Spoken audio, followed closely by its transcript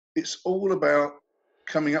It's all about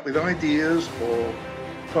coming up with ideas or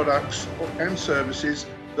products and services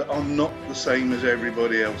that are not the same as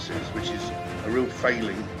everybody else's, which is a real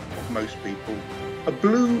failing of most people. A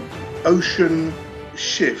blue ocean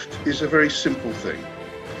shift is a very simple thing.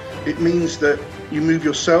 It means that you move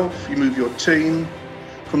yourself, you move your team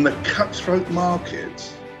from the cutthroat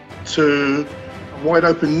market to a wide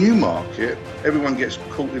open new market. Everyone gets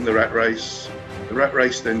caught in the rat race. The rat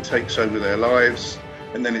race then takes over their lives,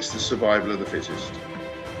 and then it's the survival of the fittest.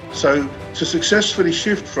 So to successfully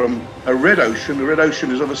shift from a red ocean, the red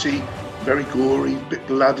ocean is obviously very gory, a bit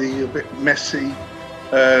bloody, a bit messy,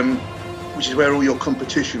 which is where all your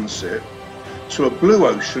competitions sit, to a blue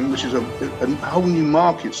ocean, which is a whole new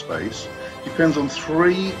market space, depends on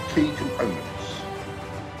three key components.